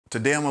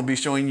Today I'm going to be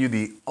showing you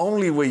the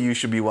only way you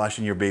should be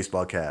washing your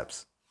baseball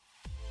caps.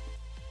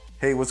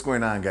 Hey, what's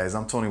going on guys?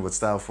 I'm Tony with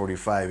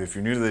Style45. If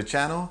you're new to the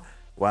channel,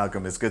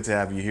 welcome. It's good to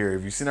have you here.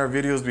 If you've seen our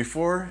videos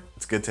before,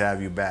 it's good to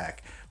have you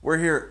back. We're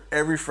here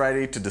every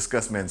Friday to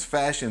discuss men's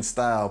fashion,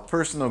 style,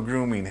 personal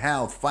grooming,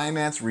 health,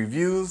 finance,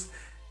 reviews,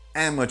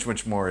 and much,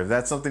 much more. If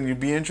that's something you'd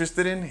be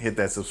interested in, hit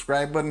that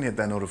subscribe button, hit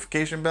that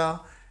notification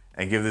bell,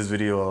 and give this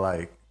video a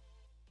like.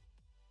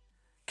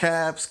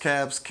 Caps,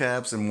 caps,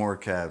 caps, and more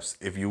caps.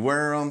 If you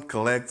wear them,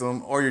 collect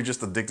them, or you're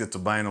just addicted to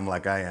buying them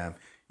like I am,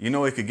 you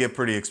know it could get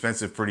pretty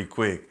expensive pretty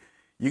quick.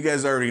 You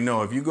guys already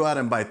know, if you go out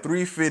and buy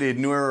 3 fitted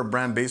New Era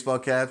brand baseball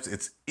caps,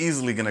 it's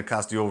easily gonna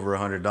cost you over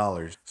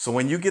 $100. So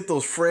when you get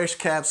those fresh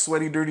caps,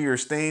 sweaty, dirty, or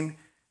stained, it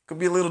could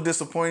be a little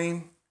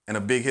disappointing and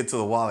a big hit to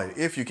the wallet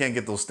if you can't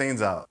get those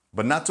stains out.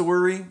 But not to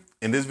worry,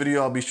 in this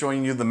video I'll be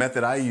showing you the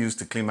method I use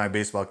to clean my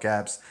baseball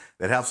caps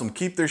that helps them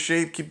keep their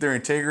shape, keep their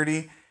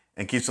integrity,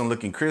 and keeps them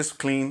looking crisp,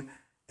 clean,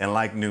 and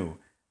like new,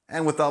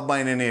 and without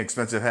buying any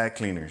expensive hat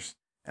cleaners.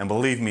 And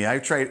believe me,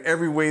 I've tried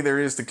every way there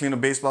is to clean a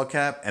baseball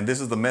cap, and this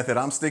is the method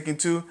I'm sticking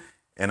to,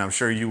 and I'm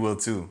sure you will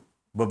too.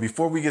 But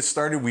before we get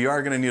started, we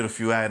are gonna need a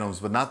few items,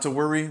 but not to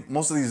worry,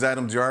 most of these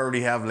items you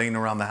already have laying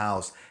around the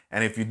house.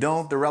 And if you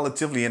don't, they're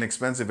relatively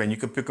inexpensive and you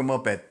can pick them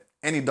up at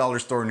any dollar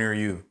store near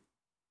you.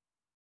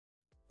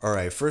 All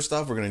right, first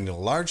off, we're gonna need a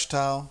large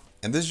towel,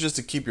 and this is just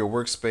to keep your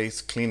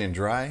workspace clean and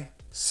dry.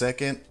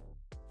 Second,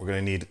 we're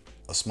gonna need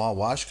a small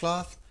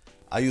washcloth.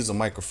 I use a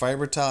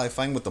microfiber towel. I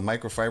find with the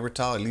microfiber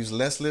towel, it leaves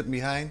less lint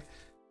behind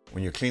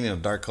when you're cleaning a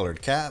dark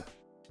colored cap.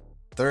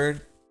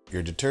 Third,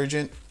 your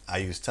detergent. I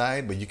use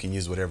Tide, but you can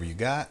use whatever you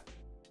got.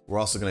 We're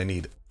also gonna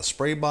need a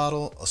spray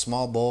bottle, a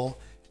small bowl,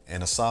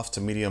 and a soft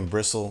to medium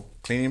bristle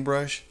cleaning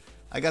brush.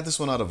 I got this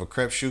one out of a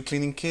Crep shoe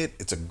cleaning kit.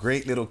 It's a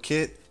great little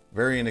kit,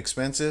 very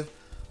inexpensive.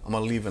 I'm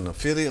gonna leave an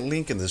affiliate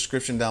link in the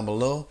description down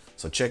below,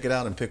 so check it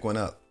out and pick one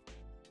up.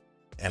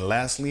 And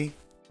lastly,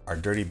 our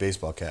dirty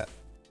baseball cap.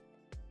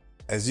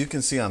 As you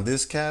can see on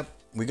this cap,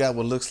 we got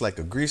what looks like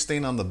a grease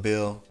stain on the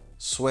bill,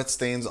 sweat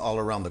stains all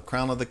around the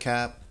crown of the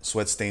cap,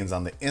 sweat stains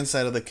on the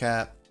inside of the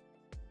cap.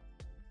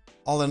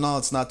 All in all,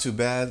 it's not too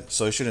bad,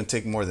 so it shouldn't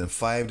take more than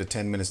 5 to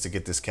 10 minutes to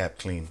get this cap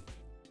clean.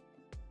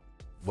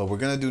 What we're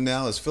gonna do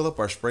now is fill up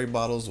our spray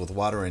bottles with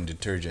water and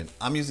detergent.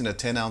 I'm using a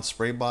 10-ounce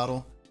spray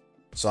bottle,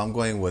 so I'm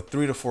going with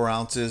 3 to 4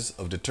 ounces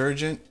of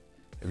detergent.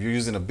 If you're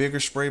using a bigger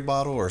spray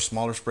bottle or a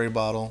smaller spray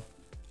bottle,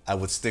 I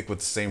would stick with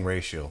the same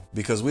ratio,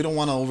 because we don't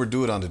want to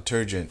overdo it on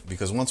detergent,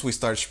 because once we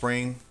start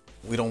spraying,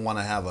 we don't want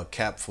to have a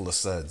cap full of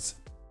suds.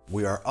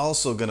 We are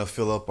also going to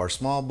fill up our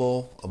small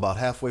bowl about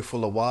halfway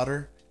full of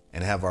water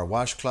and have our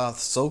washcloth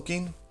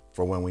soaking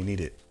for when we need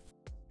it.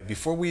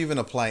 Before we even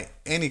apply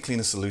any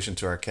cleaning solution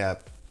to our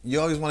cap, you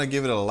always want to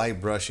give it a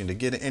light brushing to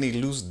get any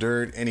loose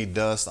dirt, any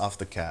dust off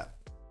the cap.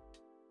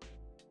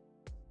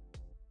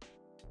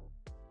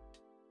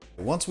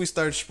 Once we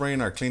start spraying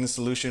our cleaning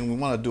solution, we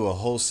want to do a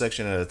whole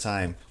section at a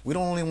time. We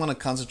don't only want to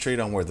concentrate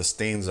on where the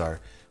stains are.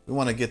 We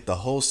want to get the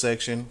whole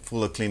section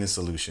full of cleaning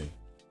solution.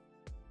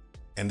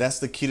 And that's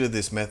the key to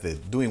this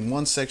method, doing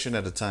one section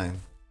at a time.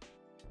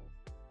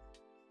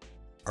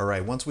 All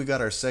right, once we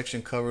got our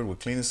section covered with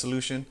cleaning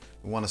solution,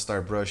 we want to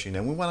start brushing,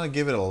 and we want to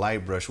give it a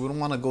light brush. We don't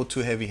want to go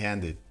too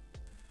heavy-handed,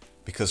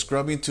 because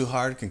scrubbing too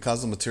hard can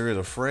cause the material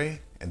to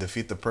fray and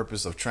defeat the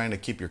purpose of trying to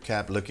keep your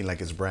cap looking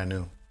like it's brand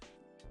new.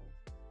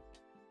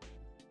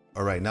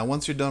 All right, now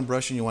once you're done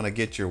brushing, you want to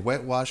get your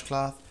wet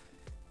washcloth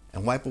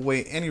and wipe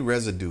away any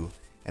residue.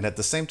 And at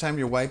the same time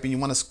you're wiping, you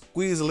want to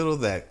squeeze a little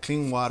of that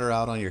clean water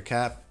out on your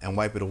cap and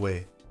wipe it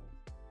away.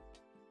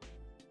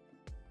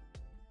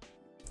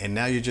 And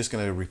now you're just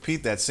going to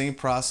repeat that same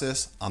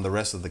process on the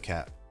rest of the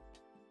cap.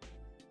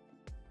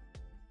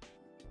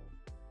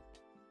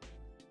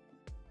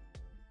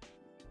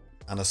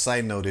 On a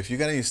side note, if you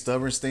got any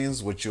stubborn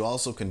stains, what you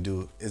also can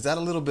do is add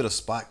a little bit of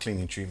spot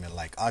cleaning treatment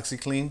like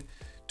OxiClean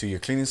to your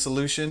cleaning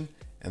solution,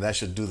 and that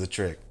should do the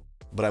trick.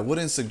 But I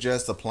wouldn't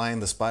suggest applying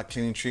the spot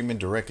cleaning treatment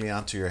directly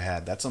onto your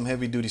hat. That's some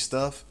heavy duty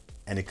stuff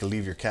and it could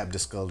leave your cap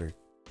discolored.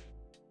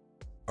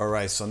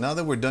 Alright, so now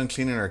that we're done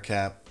cleaning our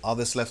cap, all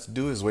that's left to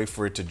do is wait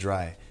for it to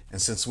dry.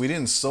 And since we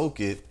didn't soak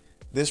it,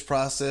 this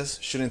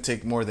process shouldn't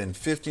take more than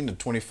 15 to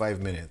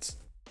 25 minutes.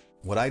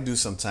 What I do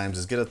sometimes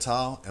is get a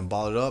towel and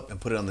ball it up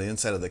and put it on the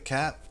inside of the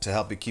cap to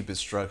help it keep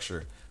its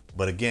structure.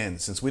 But again,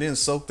 since we didn't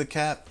soak the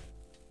cap,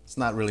 it's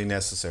not really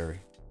necessary.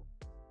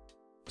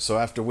 So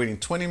after waiting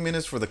 20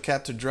 minutes for the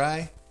cap to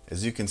dry,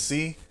 as you can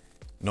see,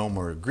 no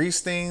more grease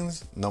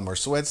stains, no more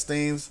sweat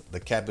stains.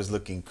 The cap is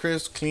looking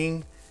crisp,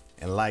 clean,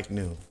 and like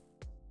new.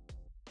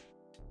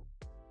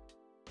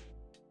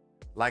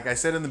 Like I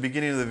said in the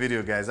beginning of the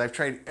video, guys, I've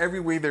tried every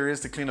way there is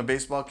to clean a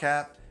baseball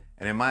cap,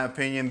 and in my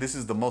opinion, this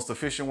is the most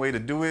efficient way to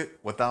do it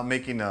without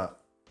making an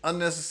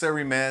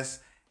unnecessary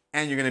mess,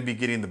 and you're gonna be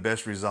getting the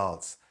best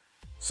results.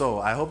 So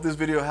I hope this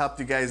video helped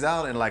you guys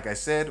out, and like I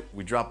said,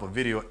 we drop a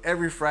video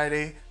every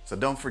Friday, so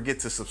don't forget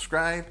to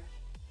subscribe,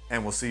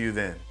 and we'll see you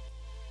then.